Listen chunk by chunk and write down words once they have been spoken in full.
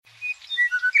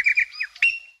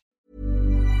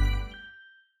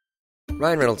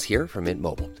Ryan Reynolds here from Mint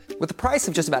Mobile. With the price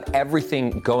of just about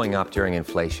everything going up during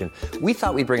inflation, we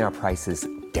thought we'd bring our prices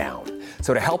down.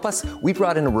 So to help us, we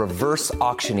brought in a reverse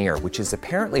auctioneer, which is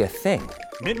apparently a thing.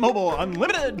 Mint Mobile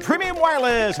Unlimited Premium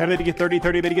Wireless. How to get 30,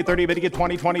 30, bit to get 30, bit to get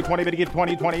 20, 20, 20, bit to get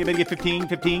 20, 20, bit to get 15,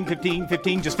 15, 15,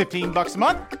 15, just $15 a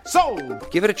month? Sold!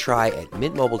 Give it a try at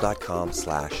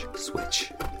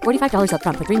mintmobile.com/switch. $45 up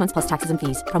front for 3 months plus taxes and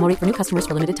fees. Promo rate for new customers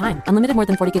for limited time. Unlimited more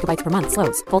than 40 gigabytes per month.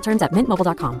 Slows full terms at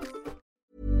mintmobile.com.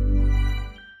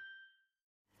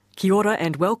 Kia ora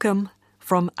and welcome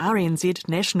from RNZ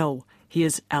National.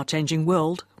 Here's Our Changing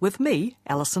World with me,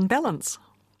 Alison Ballance.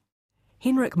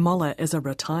 Henrik Moller is a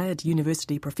retired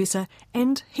university professor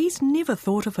and he's never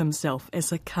thought of himself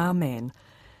as a car man.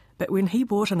 But when he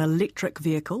bought an electric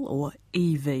vehicle, or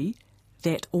EV,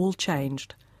 that all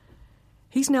changed.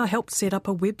 He's now helped set up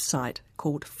a website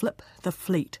called Flip the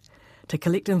Fleet to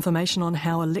collect information on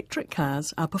how electric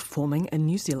cars are performing in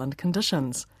New Zealand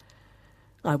conditions.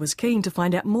 I was keen to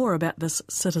find out more about this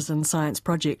citizen science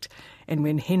project, and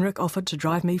when Henrik offered to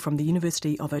drive me from the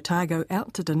University of Otago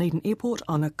out to Dunedin Airport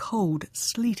on a cold,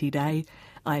 sleety day,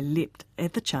 I leapt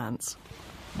at the chance.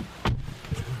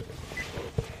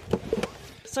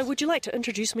 So would you like to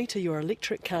introduce me to your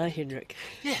electric car, Henrik?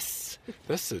 Yes,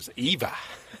 this is Eva.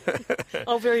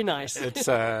 Oh, very nice. It's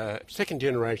a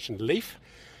second-generation Leaf,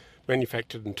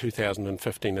 manufactured in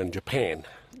 2015 in Japan.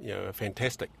 You know, a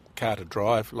fantastic car to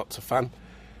drive, lots of fun.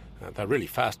 They're really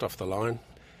fast off the line,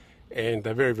 and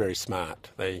they're very, very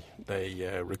smart. They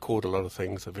record a lot of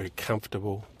things. They're very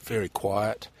comfortable, very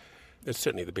quiet. It's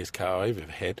certainly the best car I've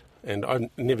ever had. And I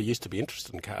never used to be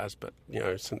interested in cars, but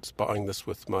since buying this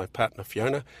with my partner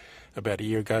Fiona about a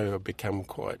year ago, I've become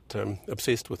quite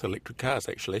obsessed with electric cars,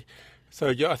 actually. So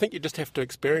I think you just have to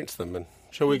experience them. And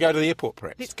shall we go to the airport,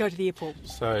 perhaps? Let's go to the airport.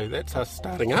 So that's us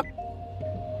starting up.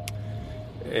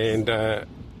 And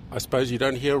I suppose you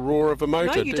don't hear a roar of a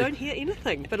motor. No, you don't hear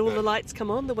anything, but all the lights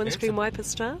come on, the windscreen wipers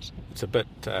start. It's a bit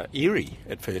eerie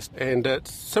at first, and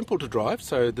it's simple to drive,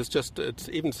 so it's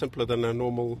even simpler than a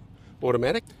normal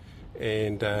automatic.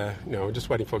 And we're just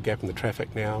waiting for a gap in the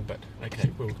traffic now, but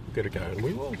okay, we'll get a go, and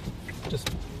we will just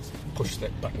push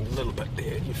that button a little bit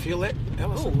there. You feel that,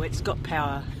 Alison? Oh, it's got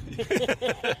power.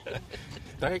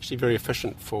 They're actually very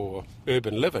efficient for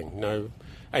urban living.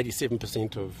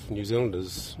 87% of New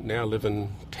Zealanders now live in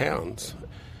towns.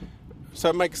 So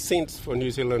it makes sense for New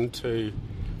Zealand to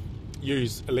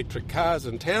use electric cars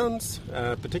in towns,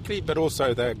 particularly, but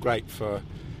also they're great for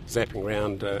zapping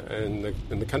around in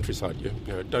the countryside.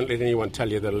 Don't let anyone tell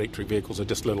you that electric vehicles are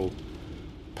just little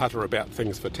putter about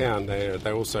things for town.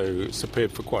 They're also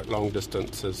superb for quite long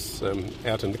distances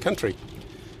out in the country.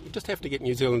 You just have to get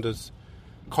New Zealanders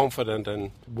confident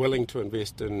and willing to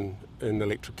invest in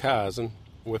electric cars. And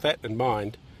with that in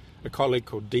mind, a colleague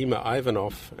called Dima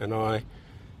Ivanov and I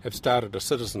have started a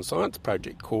citizen science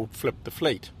project called Flip the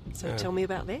Fleet. So tell me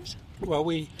about that. Well,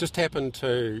 we just happened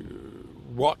to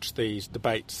watch these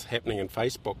debates happening in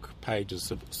Facebook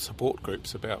pages of support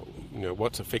groups about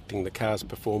what's affecting the car's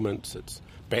performance, its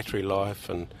battery life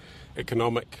and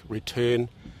economic return.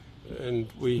 And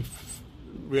we've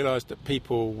realised that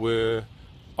people were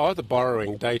either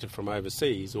borrowing data from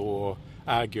overseas or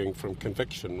arguing from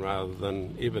conviction rather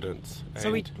than evidence.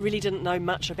 So we really didn't know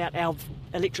much about our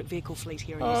electric vehicle fleet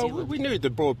here in New Zealand? We knew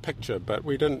the broad picture, but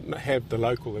we didn't have the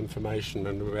local information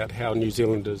and about how New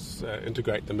Zealanders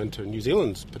integrate them into New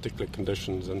Zealand's particular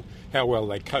conditions and how well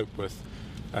they cope with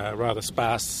rather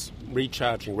sparse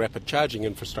recharging, rapid charging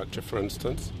infrastructure, for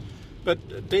instance.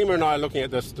 But Dima and I, looking at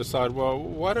this, decide, well,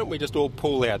 why don't we just all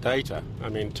pool our data? I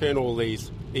mean, turn all these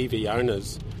EV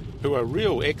owners who are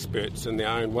real experts in their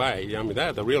own way.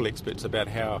 They're the real experts about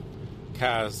how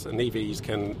cars and EVs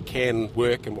can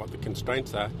work and what the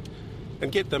constraints are,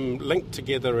 and get them linked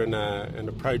together in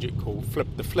a project called Flip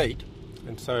the Fleet.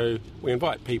 And so we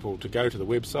invite people to go to the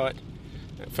website,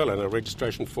 fill in a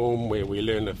registration form where we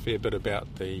learn a fair bit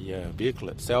about the vehicle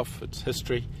itself, its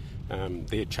history,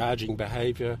 their charging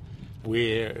behaviour,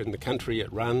 where in the country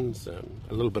it runs, a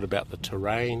little bit about the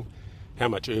terrain, how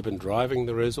much urban driving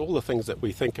there is, all the things that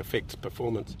we think affects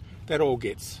performance. That all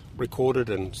gets recorded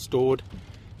and stored.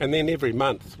 And then every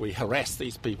month we harass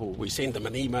these people. We send them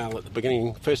an email at the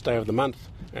beginning, first day of the month,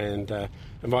 and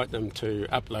invite them to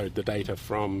upload the data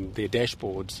from their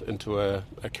dashboards into a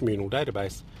communal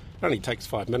database. It only takes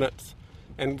 5 minutes.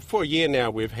 And for a year now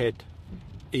we've had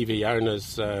EV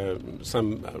owners,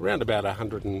 some around about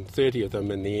 130 of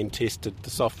them in the end tested the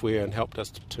software and helped us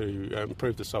to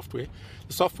improve the software.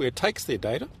 The software takes their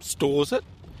data, stores it,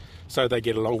 so they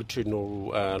get a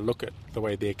longitudinal look at the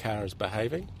way their car is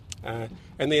behaving, and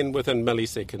then within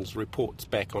milliseconds reports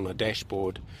back on a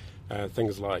dashboard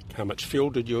Things like how much fuel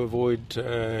did you avoid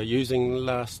using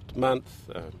last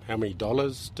month, how many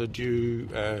dollars did you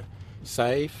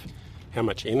save, how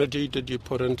much energy did you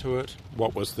put into it,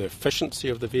 what was the efficiency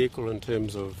of the vehicle in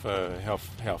terms of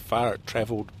how far it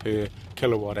travelled per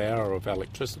kilowatt hour of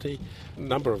electricity,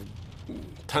 number of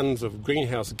tonnes of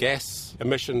greenhouse gas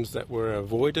emissions that were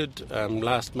avoided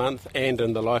last month and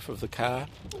in the life of the car.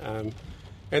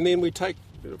 And then we take,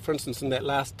 for instance, in that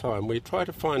last time, we try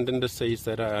to find indices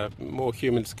that are more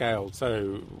human scale.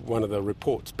 So one of the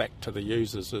reports back to the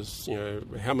users is,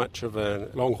 how much of a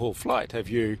long-haul flight have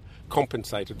you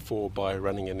compensated for by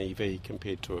running an EV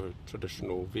compared to a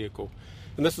traditional vehicle?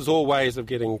 And this is all ways of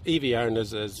getting EV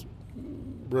owners as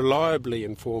reliably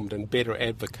informed and better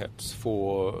advocates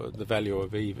for the value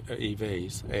of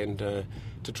EVs, and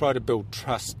to try to build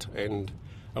trust and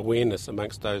awareness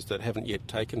amongst those that haven't yet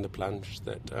taken the plunge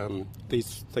that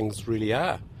these things really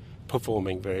are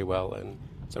performing very well. And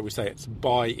so we say it's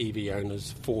by EV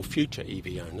owners for future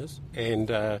EV owners.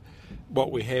 And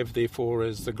what we have, therefore,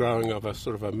 is the growing of a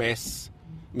sort of a mass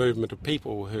movement of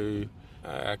people who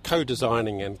are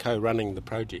co-designing and co-running the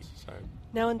project. So.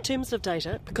 Now, in terms of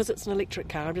data, because it's an electric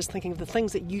car, I'm just thinking of the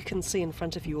things that you can see in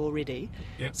front of you already.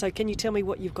 Yep. So can you tell me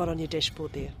what you've got on your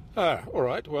dashboard there? All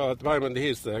right. Well, at the moment,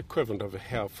 here's the equivalent of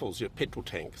how full's your petrol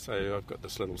tank. So I've got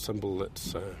this little symbol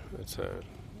that's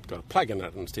got a plug in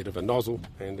it instead of a nozzle,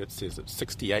 and it says it's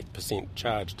 68%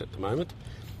 charged at the moment.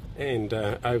 And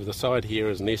over the side here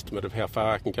is an estimate of how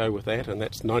far I can go with that, and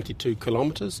that's 92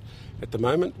 kilometres at the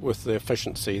moment with the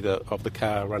efficiency of the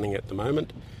car running at the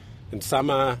moment. In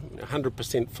summer,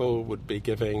 100% full would be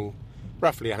giving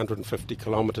roughly 150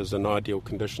 kilometres in ideal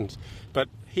conditions. But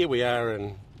here we are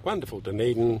in wonderful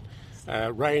Dunedin,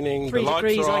 raining, 3 the lights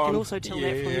degrees, are on. I can also tell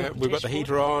that from your we've got the dashboard.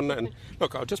 heater on. And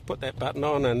look, I'll just put that button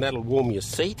on and that'll warm your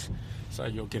seat, so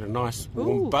you'll get a nice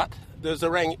warm butt. There's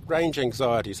a range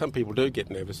anxiety. Some people do get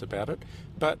nervous about it.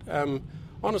 But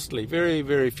honestly, very,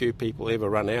 very few people ever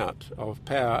run out of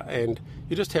power, and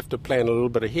you just have to plan a little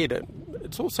bit ahead.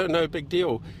 It's also no big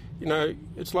deal.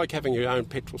 It's like having your own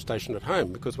petrol station at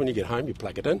home, because when you get home, you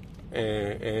plug it in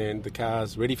and the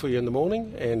car's ready for you in the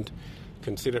morning, and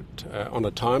can set it on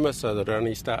a timer so that it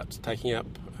only starts taking up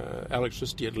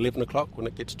electricity at 11 o'clock when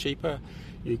it gets cheaper.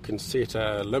 You can set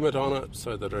a limit on it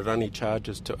so that it only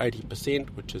charges to 80%,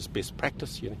 which is best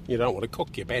practice. You don't want to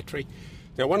cook your battery.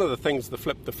 Now, one of the things the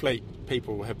Flip the Fleet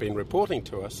people have been reporting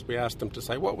to us, we asked them to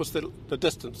say, what was the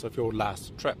distance of your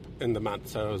last trip in the month?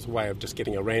 So it was a way of just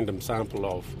getting a random sample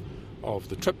of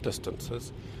the trip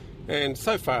distances. And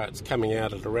so far it's coming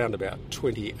out at around about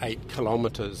 28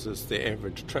 kilometres is the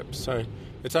average trip. So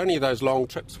it's only those long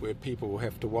trips where people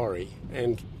have to worry.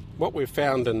 And what we've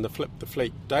found in the Flip the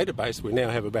Fleet database, we now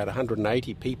have about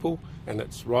 180 people, and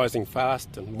it's rising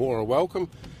fast and more are welcome.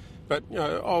 But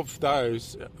of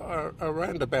those,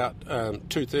 around about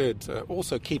 2/3 are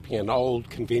also keeping an old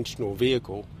conventional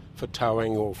vehicle for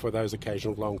towing or for those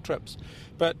occasional long trips.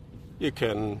 But you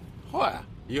can hire.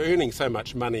 You're earning so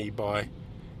much money by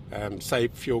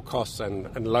saved fuel costs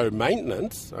and low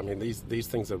maintenance. I mean, these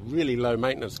things are really low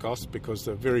maintenance costs because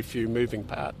there are very few moving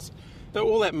parts. So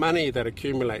all that money that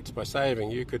accumulates by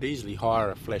saving, you could easily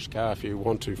hire a flash car if you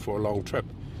want to for a long trip.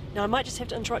 Now, I might just have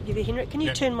to interrupt you there, Henrik. Can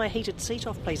you turn my heated seat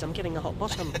off, please? I'm getting a hot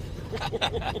bottom.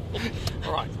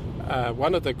 All right.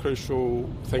 One of the crucial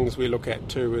things we look at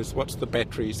too is what's the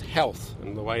battery's health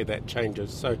and the way that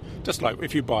changes. So just like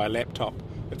if you buy a laptop,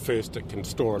 at first it can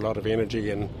store a lot of energy,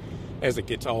 and as it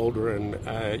gets older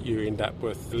and you end up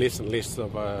with less and less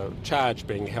of a charge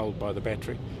being held by the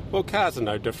battery. Well, cars are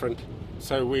no different.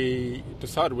 So we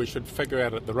decided we should figure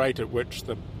out at the rate at which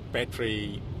the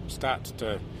battery starts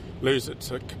to lose its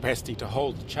capacity to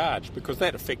hold the charge, because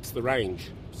that affects the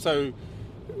range. So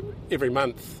every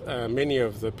month, many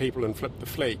of the people in Flip the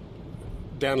Fleet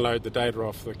download the data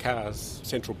off the car's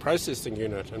central processing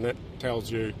unit, and that tells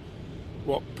you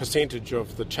what percentage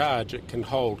of the charge it can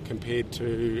hold compared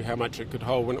to how much it could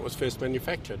hold when it was first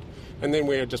manufactured. And then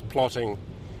we're just plotting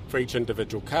for each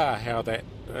individual car how that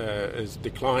is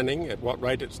declining, at what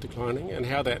rate it's declining, and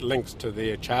how that links to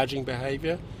their charging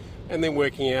behaviour. And then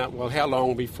working out, well, how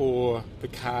long before the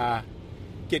car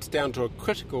gets down to a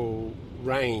critical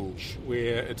range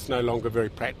where it's no longer very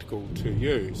practical to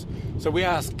use. So we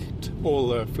asked all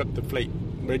the Flip the Fleet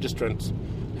registrants,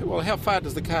 well, how far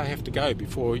does the car have to go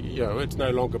before it's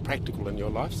no longer practical in your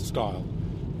lifestyle?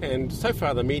 And so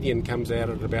far the median comes out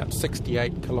at about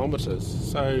 68 kilometres.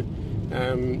 So,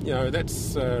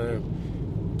 that's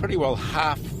pretty well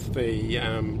half the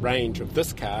range of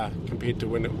this car compared to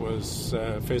when it was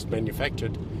first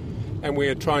manufactured. And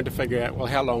we're trying to figure out, well,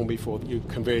 how long before you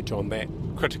converge on that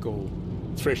critical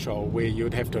threshold where you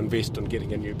would have to invest in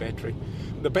getting a new battery.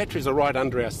 The batteries are right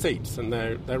under our seats, and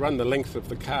they run the length of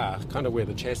the car, kind of where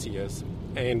the chassis is.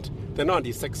 And there are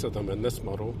 96 of them in this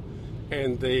model.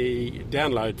 And the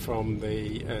download from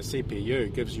the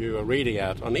CPU gives you a reading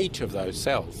out on each of those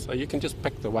cells. So you can just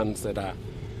pick the ones that are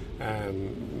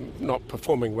not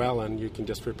performing well, and you can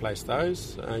just replace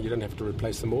those. You don't have to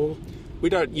replace them all. We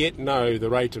don't yet know the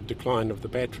rate of decline of the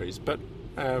batteries, but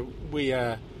we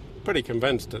are pretty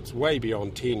convinced it's way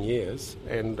beyond 10 years,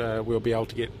 and we'll be able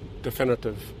to get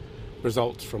definitive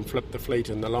results from Flip the Fleet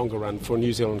in the longer run for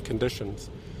New Zealand conditions.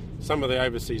 Some of the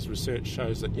overseas research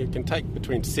shows that you can take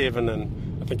between 7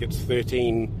 and I think it's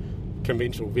 13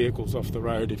 conventional vehicles off the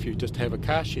road if you just have a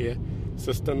car share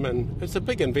system, and it's a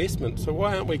big investment, so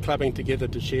why aren't we clubbing together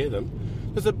to share them?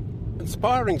 There's an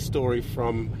inspiring story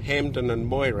from Hampden and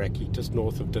Moiraki, just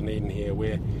north of Dunedin here,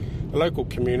 where a local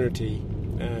community,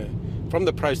 from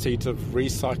the proceeds of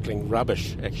recycling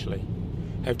rubbish actually,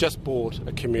 have just bought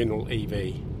a communal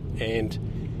EV, and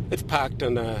it's parked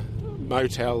in a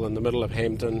motel in the middle of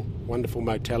Hampden. Wonderful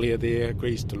motelier there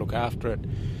agrees to look after it.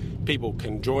 People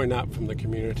can join up from the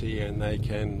community, and they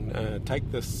can take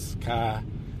this car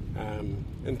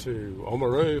into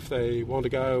Oamaru if they want to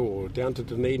go, or down to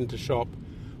Dunedin to shop.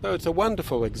 So it's a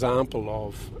wonderful example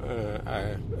of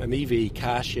an EV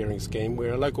car sharing scheme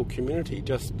where a local community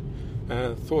just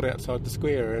thought outside the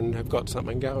square and have got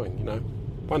something going, you know.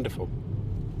 Wonderful.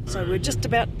 So we're just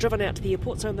about driven out to the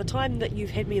airport. So in the time that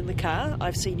you've had me in the car,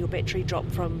 I've seen your battery drop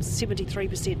from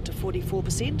 73% to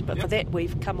 44%. But for that,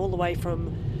 we've come all the way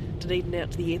from Dunedin out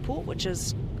to the airport, which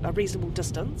is a reasonable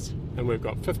distance. And we've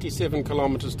got 57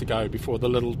 kilometres to go before the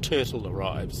little turtle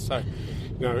arrives. So,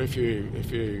 you know, if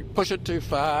you push it too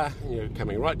far, you're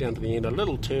coming right down to the end, a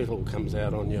little turtle comes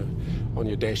out on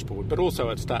your dashboard. But also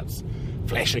it starts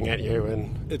flashing at you,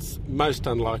 and it's most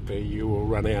unlikely you will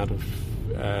run out of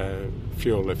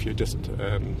fuel if you just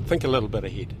think a little bit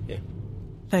ahead. Yeah.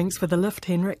 Thanks for the lift,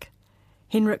 Henrik.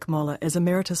 Henrik Moller is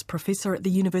Emeritus Professor at the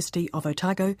University of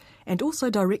Otago and also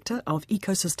Director of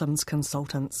Ecosystems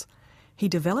Consultants. He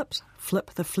developed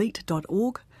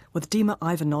flipthefleet.org with Dima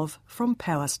Ivanov from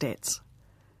PowerStats.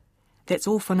 That's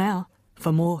all for now.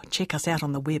 For more, check us out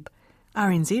on the web,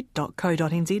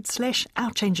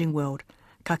 rnz.co.nz/ourchangingworld.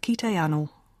 Ka kite anō.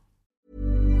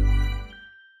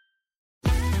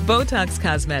 Botox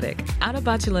Cosmetic, out of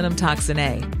botulinum toxin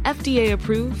A, FDA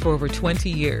approved for over 20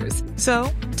 years. So,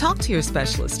 talk to your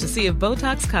specialist to see if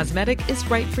Botox Cosmetic is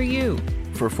right for you.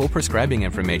 For full prescribing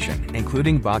information,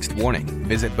 including boxed warning,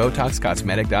 visit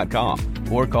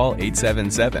BotoxCosmetic.com or call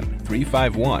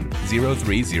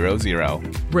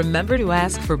 877-351-0300. Remember to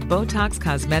ask for Botox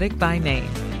Cosmetic by name.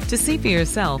 To see for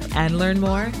yourself and learn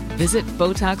more, visit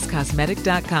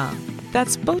BotoxCosmetic.com.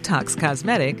 That's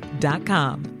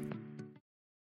BotoxCosmetic.com.